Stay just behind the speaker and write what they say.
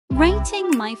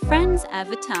Rating my friends'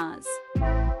 avatars.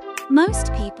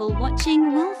 Most people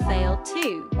watching will fail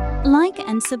to like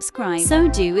and subscribe, so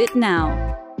do it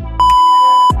now.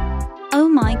 Oh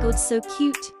my god, so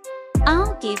cute.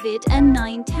 I'll give it a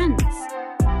 9/10.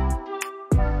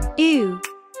 Ew.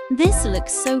 This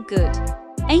looks so good.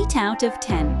 8 out of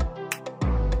 10.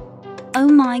 Oh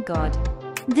my god.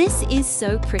 This is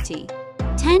so pretty.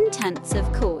 10/10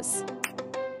 of course.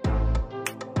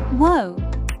 Whoa.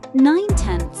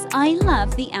 9/10. I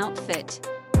love the outfit.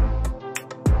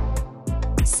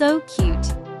 So cute.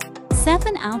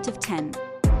 7 out of 10.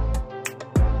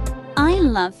 I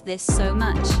love this so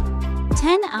much.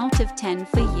 10 out of 10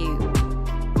 for you.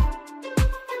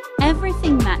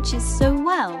 Everything matches so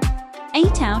well.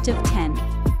 8 out of 10.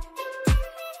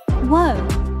 Whoa.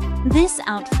 This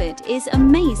outfit is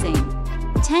amazing.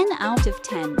 10 out of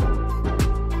 10.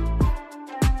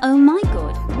 Oh my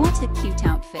god, what a cute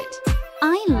outfit.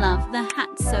 I love the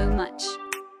hat so much.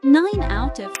 9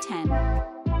 out of 10.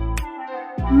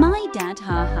 My dad,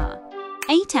 haha.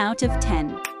 8 out of 10.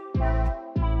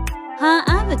 Her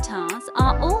avatars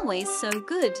are always so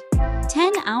good.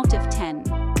 10 out of 10.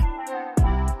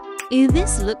 Ew,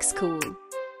 this looks cool.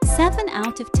 7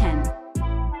 out of 10.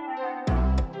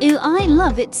 Ew, I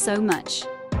love it so much.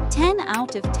 10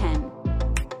 out of 10.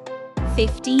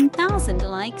 15,000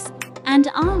 likes, and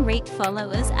I'll rate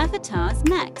followers' avatars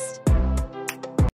next.